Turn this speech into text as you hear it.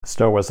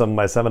Star Wars 7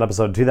 by 7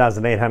 episode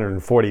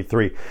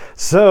 2843.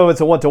 So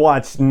it's a What to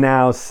Watch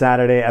Now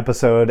Saturday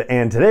episode,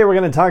 and today we're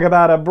going to talk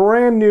about a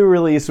brand new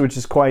release, which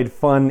is quite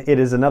fun. It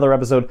is another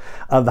episode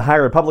of the High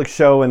Republic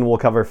show, and we'll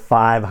cover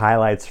 5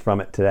 highlights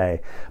from it today.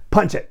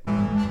 Punch it!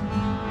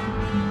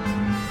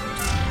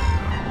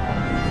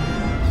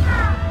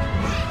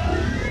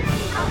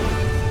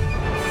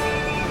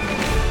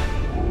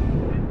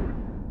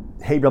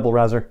 Hey Rebel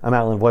Rouser, I'm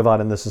Alan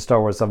Voivod and this is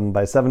Star Wars 7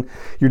 by 7,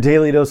 your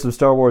daily dose of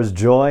Star Wars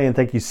joy, and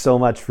thank you so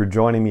much for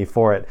joining me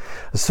for it.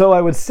 So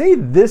I would say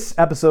this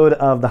episode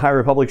of the High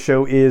Republic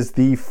show is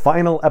the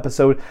final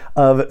episode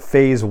of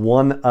Phase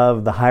 1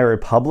 of the High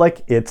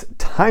Republic. Its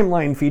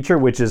timeline feature,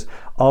 which is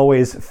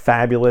always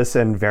fabulous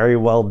and very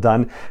well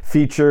done,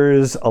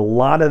 features a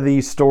lot of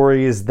the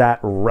stories that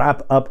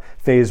wrap up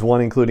Phase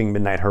 1, including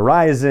Midnight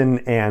Horizon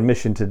and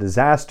Mission to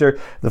Disaster,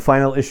 the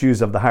final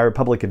issues of the High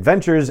Republic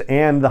Adventures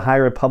and the High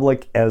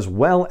Republic, as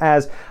well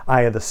as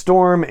Eye of the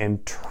Storm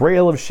and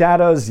Trail of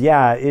Shadows.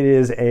 Yeah, it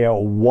is a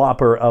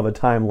whopper of a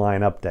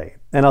timeline update.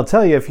 And I'll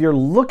tell you, if you're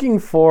looking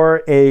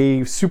for a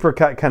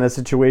supercut kind of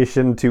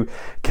situation to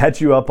catch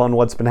you up on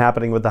what's been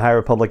happening with the High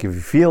Republic, if you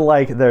feel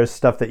like there's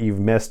stuff that you've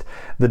missed,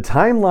 the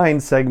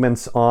timeline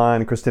segments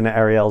on Christina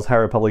Ariel's High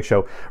Republic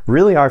show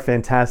really are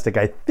fantastic.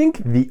 I think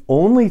the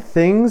only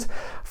things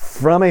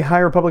from a High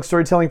Republic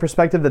storytelling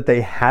perspective that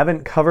they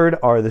haven't covered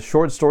are the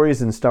short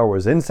stories in Star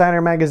Wars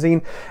Insider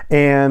magazine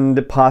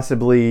and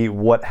possibly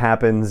what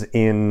happens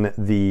in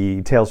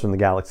the Tales from the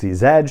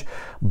Galaxy's Edge.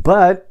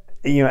 But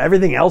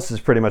everything else is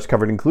pretty much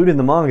covered, including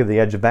the manga, The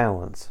Edge of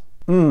Balance.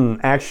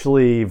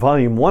 Actually,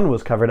 Volume 1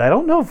 was covered. I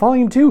don't know if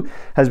Volume 2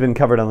 has been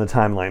covered on the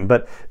timeline,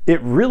 but it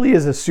really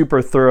is a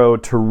super thorough,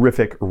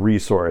 terrific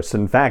resource.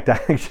 In fact, I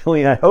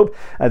hope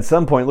at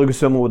some point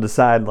Lucasfilm will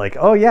decide,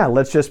 oh yeah,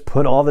 let's just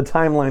put all the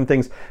timeline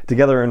things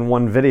together in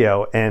one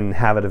video and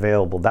have it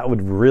available. That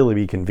would really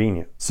be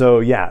convenient. So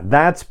yeah,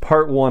 that's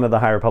part 1 of the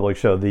High Republic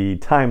show, the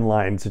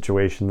timeline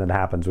situation that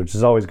happens, which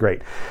is always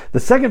great.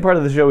 The second part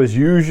of the show is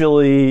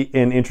usually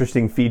an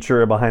interesting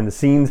feature, a behind the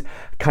scenes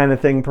kind of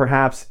thing,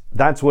 perhaps.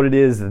 That's what it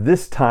is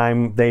this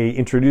time. They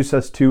introduce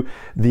us to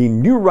the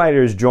new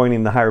writers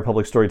joining the High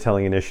Republic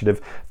Storytelling Initiative.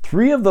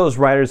 3 of those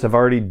writers have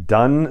already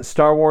done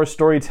Star Wars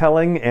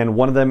storytelling, and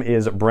one of them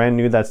is brand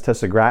new. That's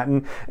Tessa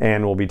Gratton,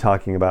 and we'll be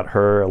talking about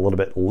her a little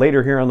bit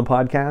later here on the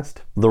podcast.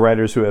 The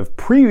writers who have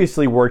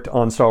previously worked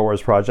on Star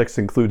Wars projects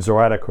include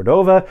Zoraida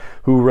Cordova,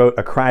 who wrote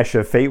A Crash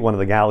of Fate, one of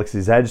the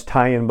Galaxy's Edge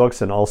tie-in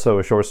books, and also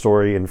a short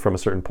story and From a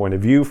Certain Point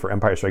of View for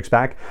Empire Strikes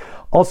Back.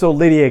 Also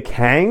Lydia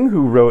Kang,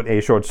 who wrote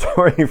a short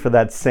story for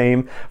that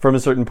same From a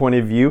Certain Point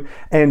of View.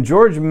 And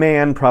George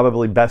Mann,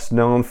 probably best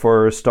known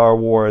for Star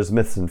Wars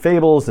Myths and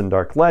Fables and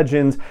Dark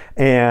Legends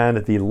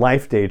and the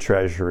Life Day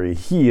Treasury.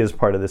 He is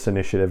part of this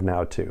initiative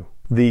now too.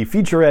 The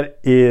featurette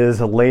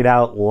is laid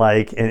out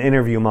like an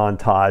interview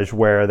montage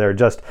where they're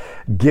just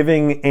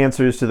giving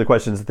answers to the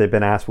questions that they've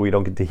been asked, but we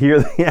don't get to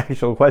hear the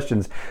actual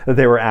questions that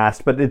they were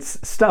asked. But it's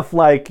stuff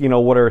like,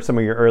 what are some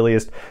of your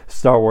earliest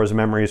Star Wars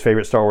memories,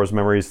 favorite Star Wars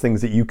memories,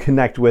 things that you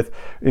connect with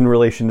in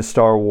relation to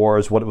Star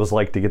Wars, what it was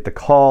like to get the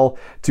call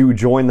to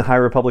join the High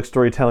Republic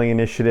Storytelling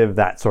Initiative,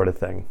 that sort of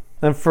thing.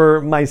 And for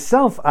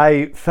myself,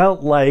 I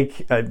felt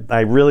like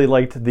I really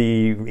liked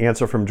the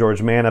answer from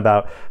George Mann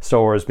about Star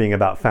Wars being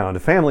about found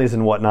families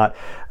and whatnot.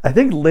 I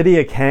think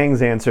Lydia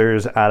Kang's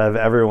answers out of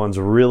everyone's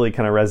really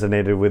kind of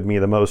resonated with me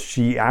the most.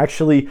 She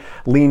actually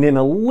leaned in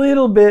a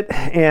little bit,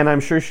 and I'm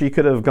sure she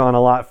could have gone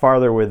a lot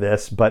farther with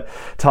this, but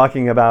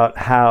talking about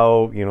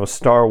how,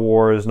 Star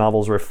Wars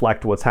novels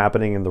reflect what's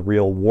happening in the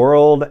real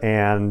world,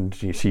 and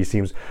she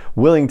seems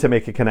willing to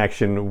make a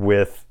connection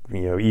with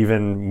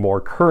even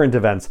more current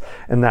events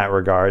in that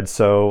regard.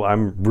 So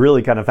I'm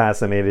really kind of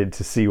fascinated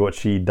to see what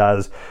she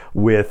does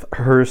with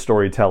her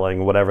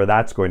storytelling, whatever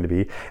that's going to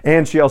be.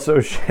 And she also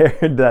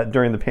shared that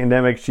during the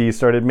pandemic, she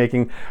started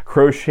making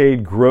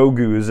crocheted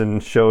Grogus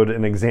and showed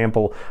an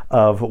example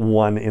of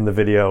one in the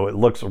video. It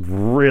looks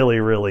really,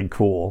 really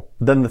cool.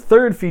 Then the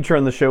third feature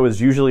on the show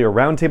is usually a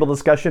roundtable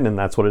discussion, and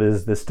that's what it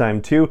is this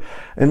time too.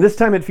 And this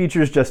time it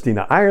features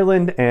Justina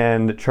Ireland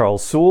and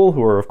Charles Soule,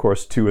 who are of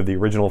course 2 of the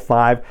original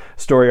 5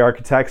 story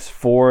architects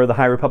for the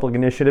High Republic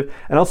Initiative,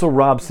 and also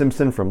Rob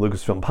Simpson from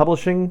Lucasfilm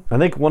Publishing. I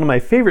think one of my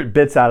favorite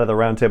bits out of the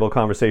roundtable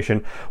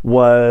conversation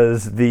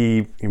was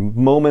the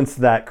moments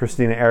that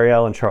Christina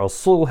Ariel and Charles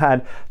Soule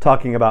had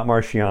talking about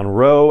Marchion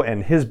Ro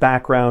and his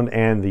background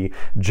and the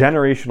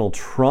generational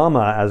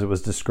trauma, as it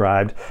was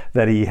described,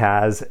 that he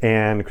has,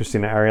 and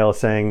Christina Ariel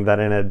saying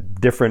that in a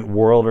different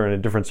world or in a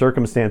different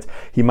circumstance,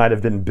 he might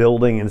have been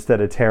building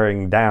instead of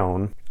tearing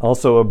down.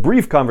 Also, a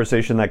brief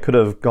conversation that could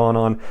have gone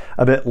on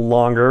a bit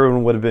longer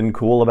and would have been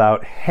cool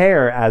about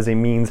hair as a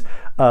means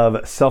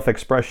of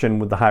self-expression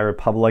with the High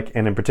Republic,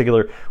 and in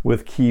particular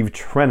with Keeve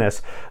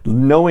Trennis,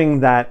 knowing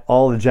that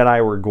all the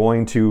Jedi were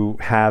going to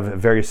have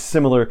very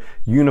similar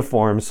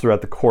uniforms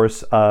throughout the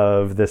course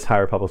of this High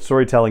Republic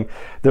storytelling.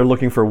 They're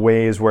looking for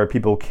ways where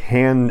people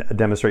can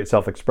demonstrate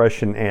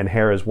self-expression, and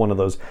hair is one of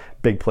those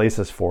big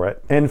places for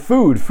it. And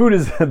food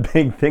is a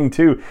big thing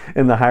too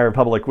in the High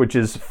Republic, which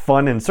is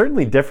fun and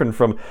certainly different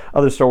from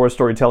other Star Wars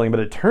storytelling, but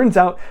it turns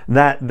out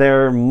that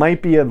there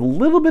might be a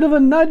little bit of a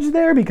nudge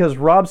there because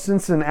Rob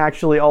Stinson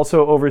actually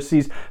also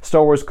oversees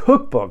Star Wars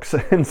cookbooks.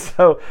 And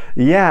so,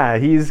 yeah,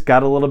 he's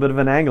got a little bit of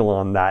an angle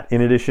on that,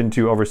 in addition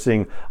to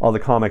overseeing all the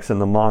comics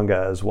and the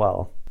manga as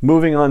well.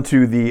 Moving on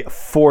to the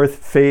fourth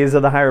phase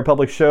of the High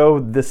Republic show.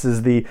 This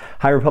is the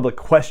High Republic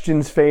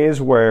questions phase,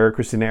 where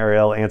Christina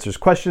Ariel answers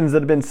questions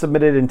that have been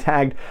submitted and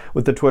tagged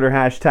with the Twitter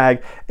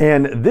hashtag.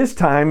 And this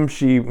time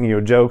she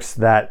jokes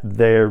that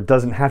there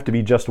doesn't have to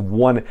be just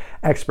one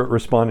expert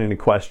responding to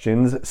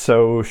questions.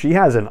 So she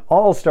has an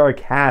all-star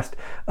cast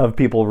of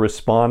people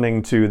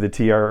responding to the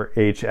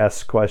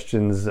THRS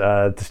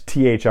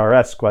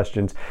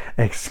questions,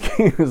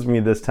 excuse me,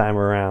 this time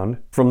around.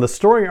 From the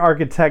story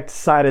architect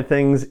side of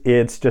things,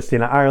 it's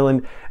Justina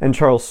Ireland and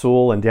Charles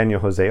Soule and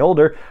Daniel Jose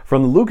Older.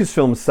 From the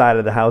Lucasfilm side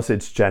of the house,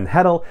 it's Jen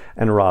Heddle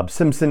and Rob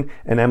Simpson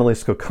and Emily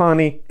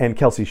Skokani and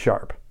Kelsey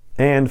Sharp.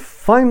 And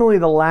finally,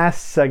 the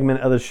last segment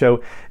of the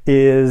show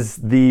is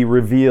the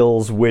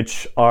reveals,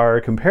 which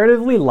are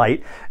comparatively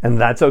light, and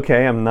that's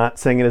okay. I'm not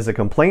saying it as a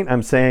complaint.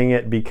 I'm saying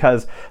it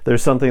because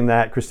there's something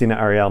that Christina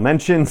Ariel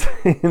mentions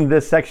in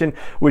this section,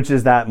 which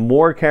is that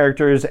more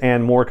characters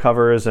and more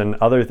covers and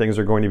other things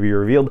are going to be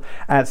revealed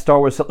at Star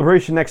Wars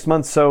Celebration next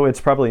month, so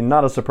it's probably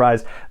not a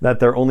surprise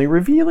that they're only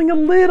revealing a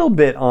little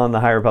bit on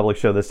the High Republic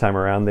show this time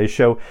around. They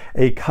show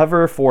a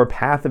cover for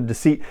Path of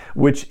Deceit,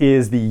 which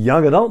is the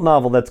young adult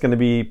novel that's going to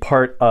be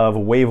part of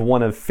Wave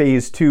 1 of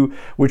Phase 2,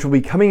 which will be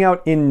coming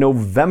out in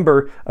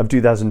November of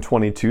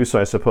 2022.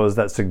 So I suppose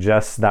that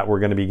suggests that we're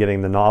going to be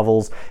getting the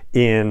novels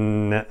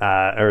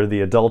or the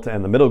adult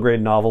and the middle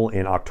grade novel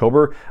in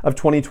October of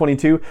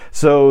 2022.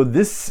 So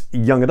this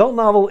young adult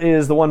novel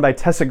is the one by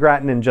Tessa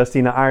Gratton and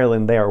Justina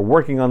Ireland. They are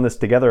working on this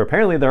together.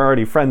 Apparently they're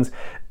already friends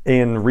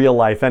in real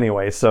life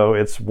anyway, so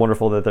it's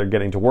wonderful that they're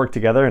getting to work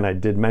together. And I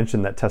did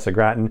mention that Tessa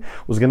Gratton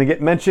was going to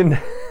get mentioned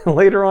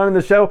later on in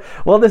the show.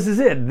 Well, this is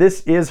it.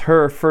 This is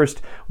her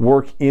first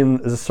work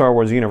in the Star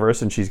Wars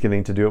universe, and she's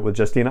getting to do it with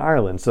Justina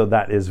Ireland, so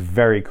that is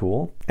very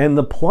cool. And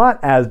the plot,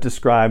 as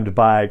described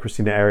by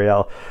Christina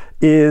Ariel,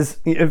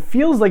 it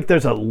feels like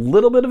there's a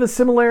little bit of a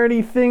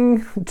similarity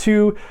thing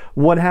to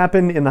what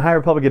happened in the High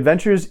Republic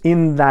Adventures,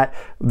 in that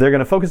they're going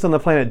to focus on the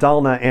planet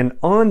Dalna, and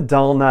on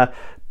Dalna,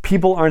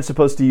 people aren't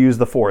supposed to use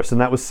the Force, and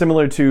that was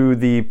similar to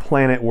the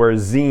planet where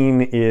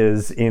Zeen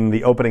is in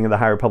the opening of the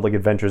High Republic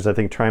Adventures, I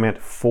think Trimant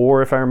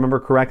 4, if I remember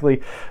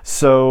correctly.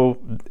 So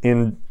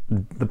in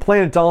the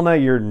planet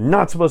Dalna, you're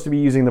not supposed to be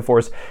using the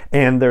Force,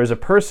 and there's a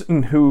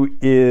person who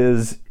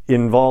is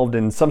involved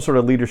in some sort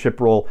of leadership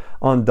role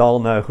on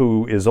Dalna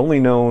who is only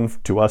known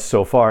to us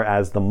so far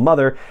as the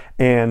Mother,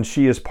 and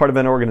she is part of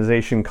an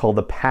organization called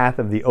the Path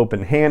of the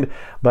Open Hand.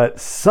 But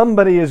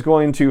somebody is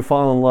going to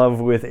fall in love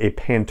with a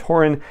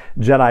Pantoran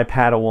Jedi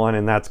Padawan,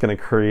 and that's going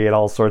to create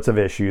all sorts of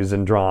issues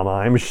and drama,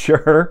 I'm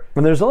sure.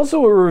 And there's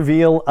also a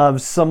reveal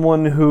of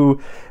someone who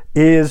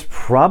is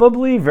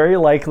probably, very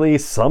likely,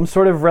 some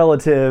sort of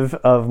relative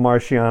of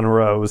Marchion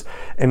Ro's.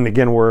 And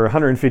again, we're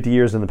 150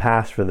 years in the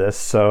past for this,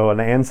 so an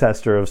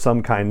ancestor of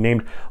some kind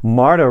named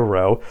Marta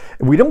Ro.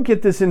 We don't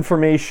get this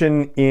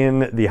information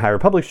in the High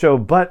Republic show,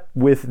 but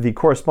with the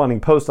corresponding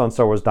post on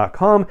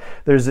StarWars.com,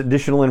 there's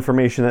additional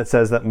information that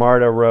says that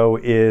Marta Ro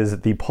is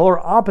the polar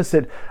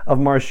opposite of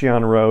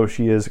Marchion Ro.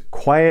 She is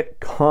quiet,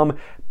 calm,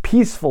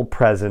 peaceful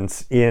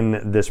presence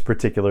in this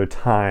particular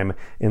time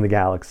in the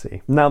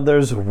galaxy. Now,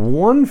 there's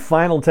one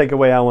final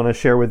takeaway I want to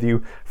share with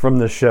you from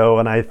the show,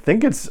 and I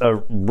think it's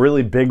a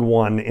really big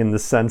one in the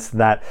sense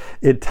that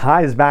it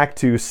ties back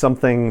to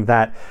something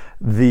that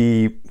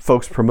the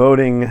folks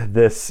promoting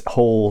this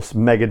whole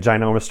mega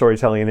ginormous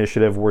storytelling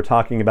initiative were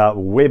talking about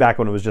way back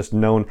when it was just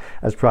known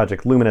as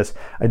Project Luminous.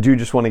 I do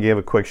just want to give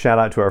a quick shout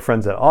out to our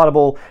friends at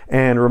Audible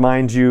and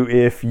remind you,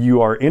 if you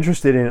are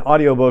interested in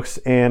audiobooks,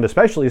 and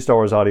especially Star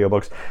Wars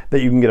audiobooks,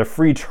 that you can get a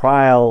free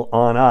trial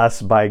on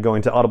us by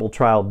going to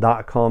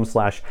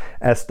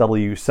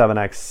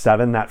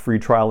audibletrial.com/SW7X7. That free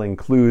trial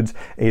includes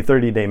a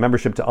 30-day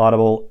membership to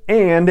Audible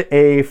and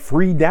a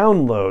free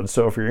download.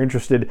 So if you're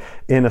interested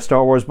in a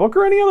Star Wars book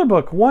or any other book,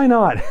 why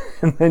not?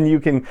 And then you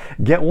can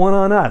get one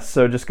on us.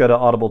 So just go to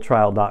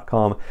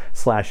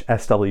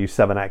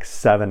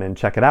audibletrial.com/SW7X7 and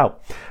check it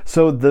out.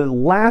 So the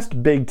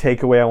last big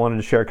takeaway I wanted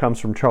to share comes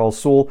from Charles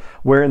Soule,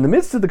 where in the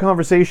midst of the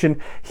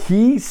conversation,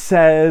 he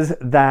says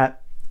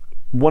that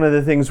one of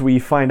the things we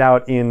find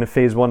out in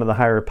Phase 1 of the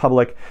High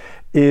Republic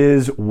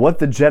is what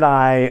the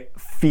Jedi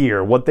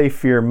fear, what they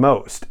fear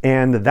most.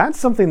 And that's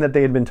something that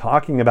they had been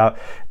talking about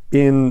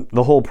in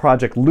the whole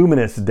Project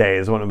Luminous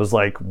days when it was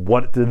like,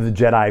 what did the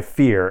Jedi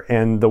fear?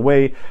 And the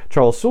way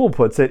Charles Soule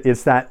puts it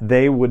is that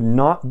they would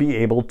not be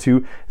able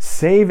to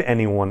save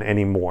anyone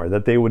anymore,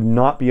 that they would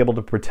not be able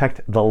to protect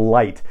the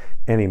light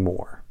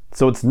anymore.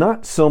 So it's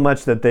not so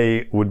much that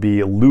they would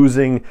be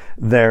losing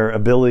their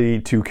ability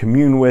to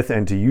commune with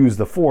and to use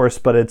the Force,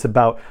 but it's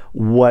about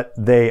what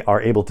they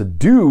are able to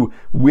do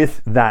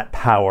with that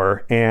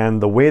power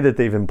and the way that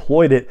they've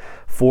employed it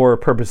for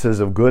purposes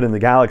of good in the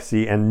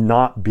galaxy, and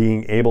not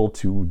being able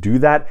to do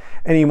that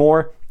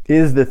anymore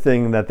is the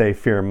thing that they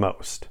fear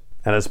most.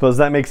 And I suppose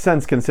that makes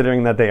sense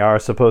considering that they are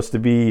supposed to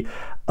be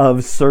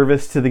of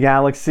service to the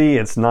galaxy.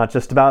 It's not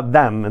just about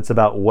them, it's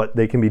about what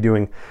they can be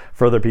doing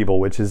for other people,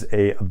 which is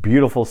a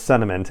beautiful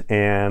sentiment.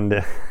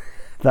 And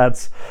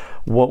that's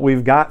what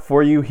we've got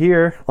for you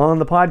here on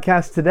the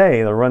podcast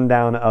today. The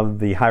rundown of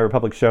the High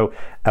Republic Show,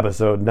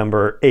 episode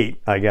number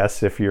 8, I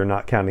guess, if you're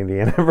not counting the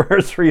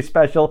anniversary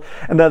special.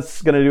 And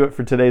that's going to do it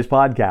for today's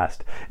podcast.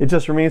 It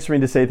just remains for me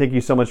to say thank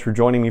you so much for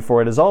joining me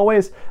for it as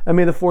always, and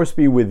may the Force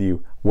be with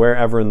you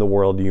wherever in the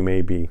world you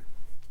may be.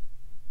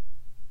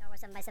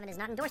 7 is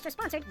not endorsed or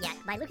sponsored yet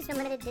by Lucasfilm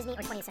Limited, Disney,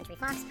 or 20th Century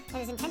Fox,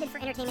 and is intended for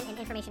entertainment and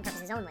information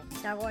purposes only.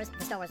 Star Wars,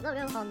 the Star Wars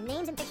logo, all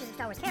names and pictures of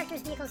Star Wars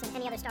characters, vehicles, and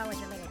any other Star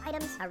Wars-related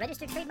items are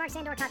registered trademarks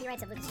and/or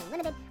copyrights of Lucasfilm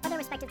Limited, or their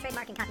respective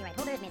trademark and copyright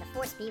holders. May the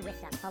Force be with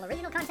them. All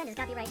original content is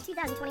copyright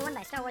 2021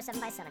 by Star Wars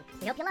 7x7.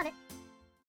 We hope you love it.